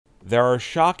there are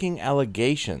shocking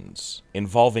allegations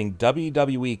involving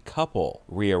WWE couple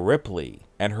Rhea Ripley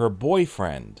and her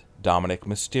boyfriend, Dominik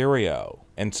Mysterio.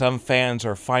 And some fans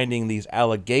are finding these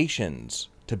allegations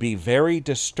to be very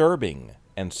disturbing,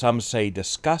 and some say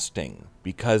disgusting,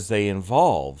 because they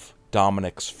involve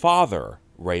Dominik's father,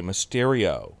 Rey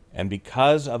Mysterio. And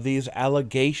because of these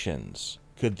allegations,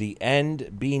 could the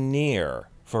end be near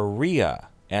for Rhea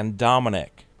and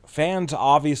Dominik? Fans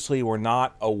obviously were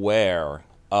not aware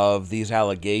of these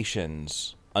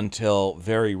allegations until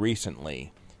very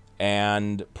recently.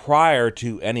 And prior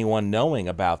to anyone knowing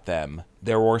about them,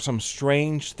 there were some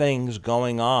strange things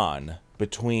going on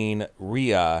between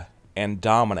Rhea and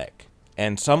Dominik.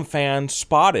 And some fans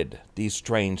spotted these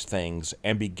strange things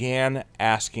and began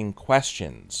asking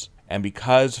questions. And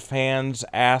because fans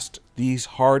asked these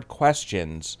hard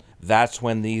questions, that's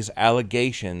when these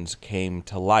allegations came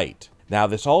to light. Now,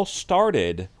 this all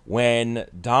started when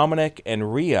Dominik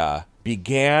and Rhea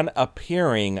began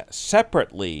appearing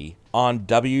separately on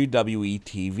WWE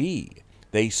TV.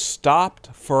 They stopped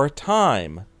for a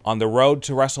time on the road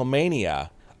to WrestleMania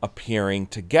appearing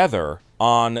together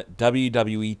on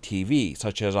WWE TV,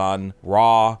 such as on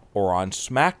Raw or on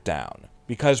SmackDown.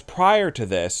 Because prior to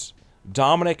this,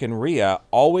 Dominik and Rhea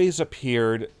always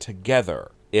appeared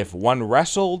together. If one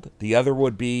wrestled, the other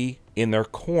would be in their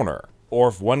corner. Or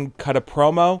if one cut a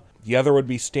promo, the other would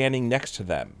be standing next to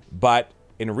them. But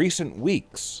in recent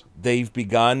weeks, they've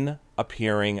begun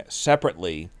appearing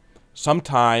separately.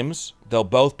 Sometimes they'll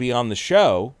both be on the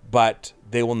show, but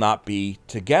they will not be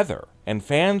together. And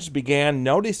fans began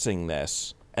noticing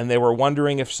this, and they were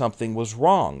wondering if something was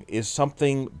wrong. Is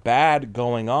something bad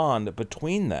going on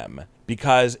between them?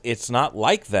 Because it's not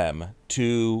like them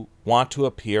to want to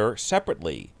appear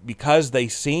separately. Because they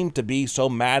seem to be so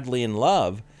madly in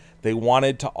love, they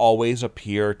wanted to always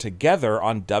appear together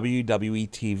on WWE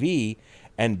TV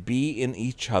and be in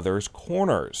each other's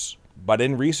corners. But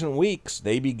in recent weeks,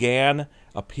 they began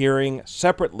appearing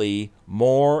separately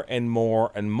more and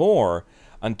more and more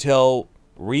until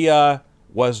Rhea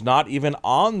was not even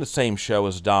on the same show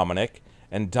as Dominik,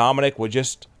 and Dominik would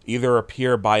just either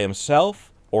appear by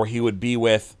himself or he would be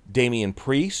with Damian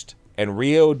Priest, and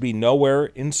Rhea would be nowhere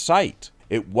in sight.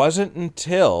 It wasn't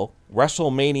until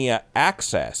WrestleMania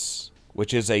Access,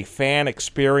 which is a fan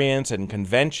experience and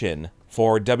convention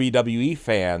for WWE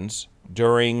fans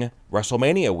during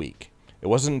WrestleMania week. It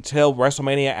wasn't until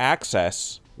WrestleMania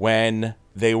Access when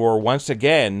they were once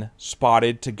again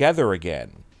spotted together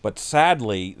again. But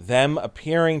sadly, them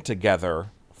appearing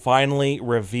together finally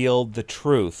revealed the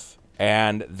truth,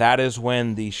 and that is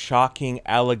when the shocking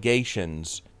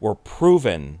allegations were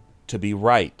proven to be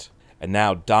right. And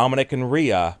now Dominik and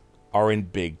Rhea are in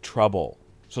big trouble.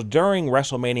 So during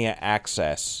WrestleMania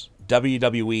Access,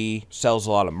 WWE sells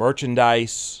a lot of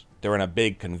merchandise. They're in a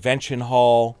big convention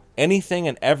hall. Anything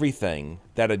and everything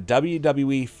that a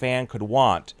WWE fan could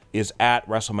want is at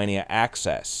WrestleMania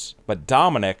Access. But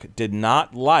Dominik did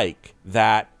not like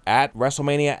that at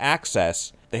WrestleMania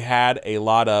Access, they had a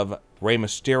lot of Rey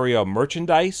Mysterio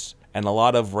merchandise and a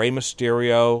lot of Rey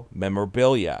Mysterio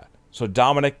memorabilia. So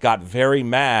Dominik got very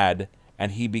mad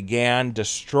and he began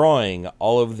destroying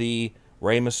all of the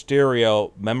Rey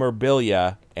Mysterio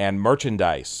memorabilia and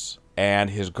merchandise.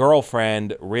 And his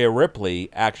girlfriend, Rhea Ripley,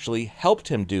 actually helped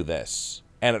him do this.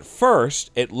 And at first,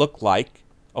 it looked like,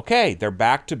 okay, they're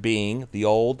back to being the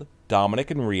old Dominik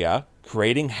and Rhea,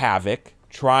 creating havoc,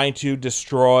 trying to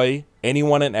destroy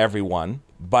anyone and everyone.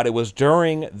 But it was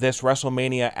during this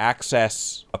WrestleMania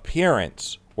Access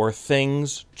appearance where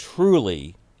things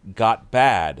truly got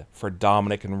bad for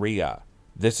Dominik and Rhea.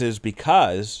 This is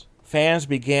because fans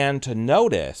began to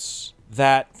notice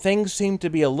that things seemed to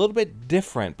be a little bit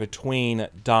different between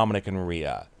Dominik and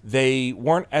Rhea. They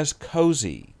weren't as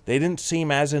cozy. They didn't seem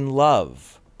as in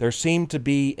love. There seemed to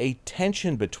be a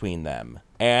tension between them.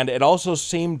 And it also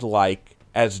seemed like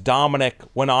as Dominik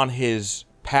went on his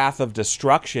path of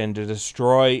destruction to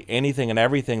destroy anything and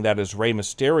everything that is Rey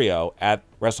Mysterio at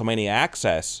WrestleMania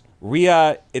Access,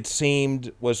 Rhea, it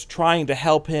seemed, was trying to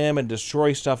help him and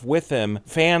destroy stuff with him.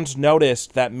 Fans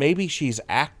noticed that maybe she's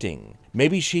acting.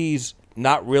 Maybe she's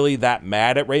not really that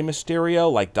mad at Rey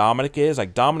Mysterio like Dominik is.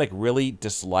 Like, Dominik really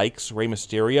dislikes Rey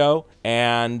Mysterio.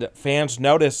 And fans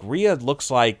noticed Rhea looks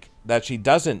like that she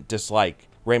doesn't dislike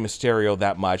Rey Mysterio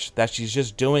that much, that she's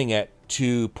just doing it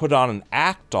to put on an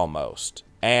act almost.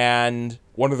 And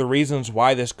one of the reasons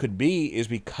why this could be is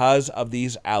because of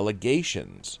these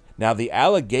allegations. Now, the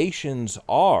allegations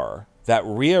are that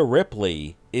Rhea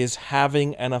Ripley is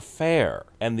having an affair,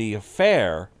 and the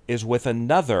affair is with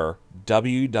another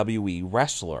WWE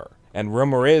wrestler. And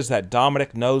rumor is that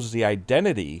Dominik knows the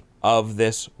identity of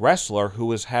this wrestler who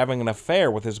was having an affair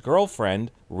with his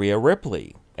girlfriend, Rhea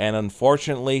Ripley. And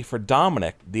unfortunately for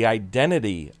Dominik, the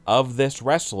identity of this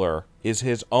wrestler is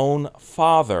his own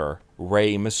father,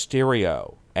 Rey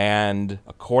Mysterio. And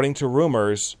according to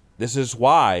rumors, this is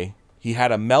why he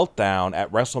had a meltdown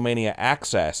at WrestleMania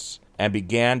Access and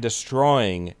began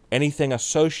destroying anything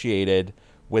associated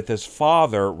with his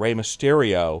father, Rey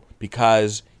Mysterio,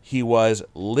 because he was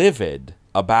livid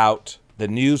about the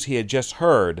news he had just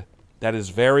heard that his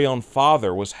very own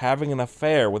father was having an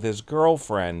affair with his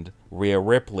girlfriend, Rhea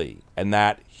Ripley, and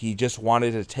that he just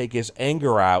wanted to take his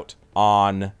anger out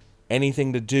on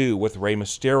anything to do with Rey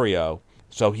Mysterio.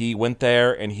 So he went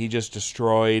there and he just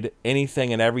destroyed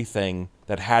anything and everything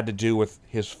that had to do with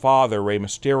his father, Rey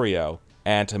Mysterio.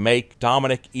 And to make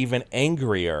Dominik even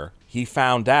angrier, he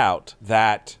found out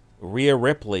that Rhea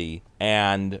Ripley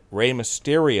and Rey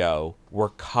Mysterio were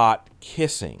caught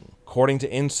kissing. According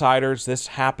to insiders, this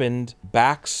happened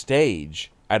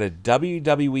backstage at a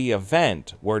WWE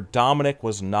event where Dominik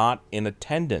was not in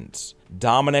attendance.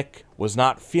 Dominik was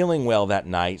not feeling well that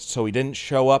night, so he didn't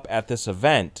show up at this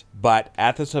event. But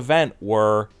at this event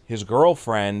were his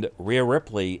girlfriend, Rhea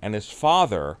Ripley, and his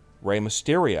father, Rey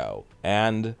Mysterio.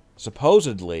 And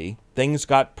supposedly, things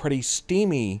got pretty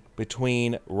steamy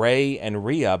between Rey and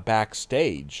Rhea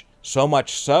backstage. So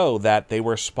much so that they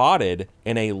were spotted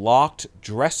in a locked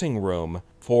dressing room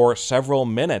for several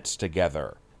minutes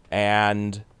together.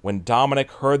 And when Dominik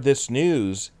heard this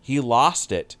news, he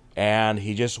lost it. And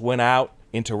he just went out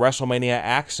into WrestleMania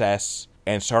Access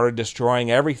and started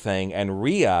destroying everything. And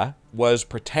Rhea was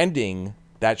pretending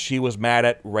that she was mad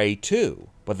at Rey too.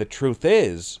 But the truth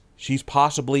is, she's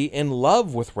possibly in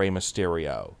love with Rey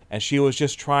Mysterio. And she was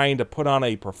just trying to put on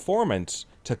a performance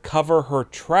to cover her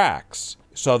tracks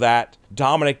so that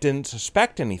Dominik didn't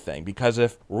suspect anything. Because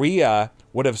if Rhea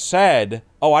would have said,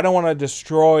 oh, I don't want to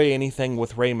destroy anything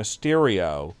with Rey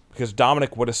Mysterio, because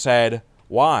Dominik would have said,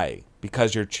 why?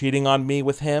 Because you're cheating on me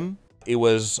with him? It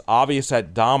was obvious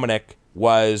that Dominik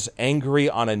was angry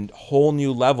on a whole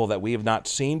new level that we have not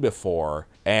seen before.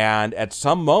 And at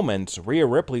some moments, Rhea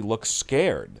Ripley looked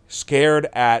scared. Scared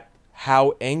at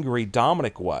how angry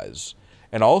Dominik was.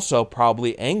 And also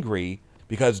probably angry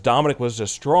because Dominik was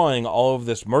destroying all of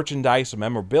this merchandise and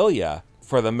memorabilia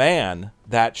for the man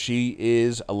that she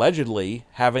is allegedly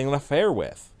having an affair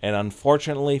with. And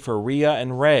unfortunately for Rhea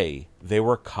and Rey, they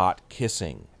were caught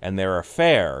kissing. And their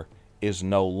affair is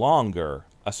no longer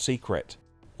a secret.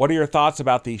 What are your thoughts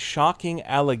about the shocking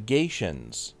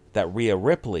allegations that Rhea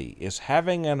Ripley is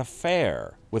having an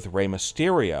affair with Rey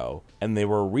Mysterio, and they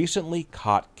were recently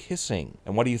caught kissing?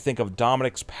 And what do you think of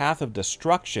Dominik's path of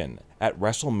destruction at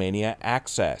WrestleMania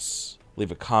Access?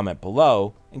 Leave a comment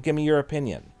below and give me your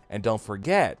opinion. And don't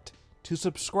forget to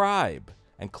subscribe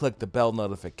and click the bell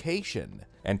notification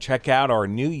and check out our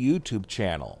new YouTube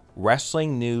channel,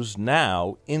 Wrestling News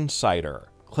Now Insider.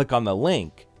 Click on the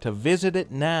link to visit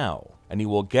it now, and you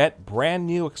will get brand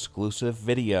new exclusive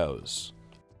videos.